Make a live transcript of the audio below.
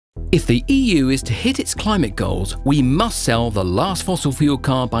If the EU is to hit its climate goals, we must sell the last fossil fuel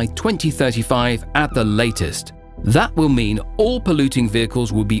car by 2035 at the latest. That will mean all polluting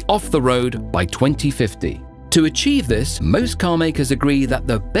vehicles will be off the road by 2050. To achieve this, most car makers agree that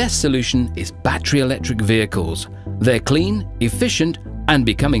the best solution is battery electric vehicles. They're clean, efficient, and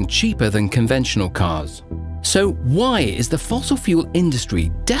becoming cheaper than conventional cars. So why is the fossil fuel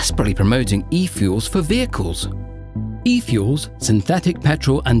industry desperately promoting e-fuels for vehicles? E-fuels, synthetic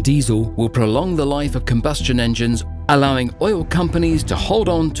petrol and diesel, will prolong the life of combustion engines, allowing oil companies to hold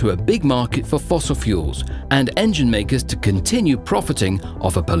on to a big market for fossil fuels and engine makers to continue profiting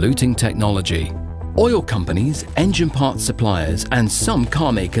off a polluting technology. Oil companies, engine parts suppliers, and some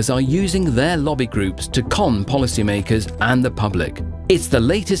car makers are using their lobby groups to con policymakers and the public. It's the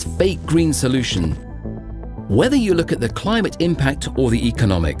latest fake green solution. Whether you look at the climate impact or the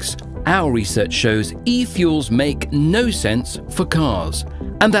economics, our research shows e-fuels make no sense for cars,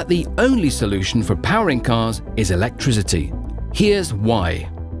 and that the only solution for powering cars is electricity. Here's why.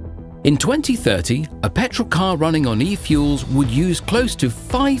 In 2030, a petrol car running on e-fuels would use close to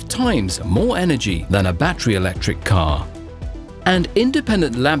 5 times more energy than a battery electric car. And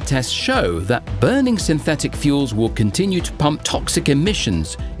independent lab tests show that burning synthetic fuels will continue to pump toxic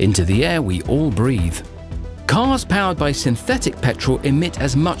emissions into the air we all breathe. Cars powered by synthetic petrol emit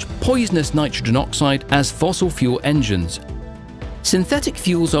as much poisonous nitrogen oxide as fossil fuel engines. Synthetic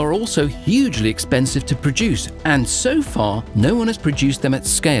fuels are also hugely expensive to produce, and so far no one has produced them at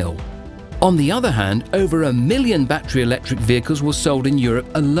scale. On the other hand, over 1 million battery electric vehicles were sold in Europe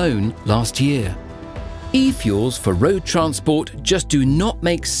alone last year. E-fuels for road transport just do not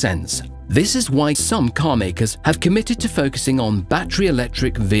make sense. This is why some car makers have committed to focusing on battery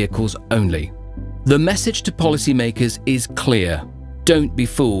electric vehicles only. The message to policymakers is clear. Don't be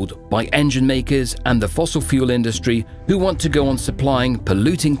fooled by engine makers and the fossil fuel industry who want to go on supplying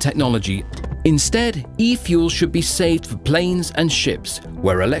polluting technology. Instead, e-fuels should be saved for planes and ships,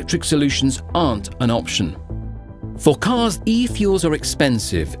 where electric solutions aren't an option. For cars, e-fuels are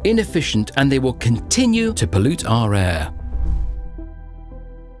expensive, inefficient, and they will continue to pollute our air.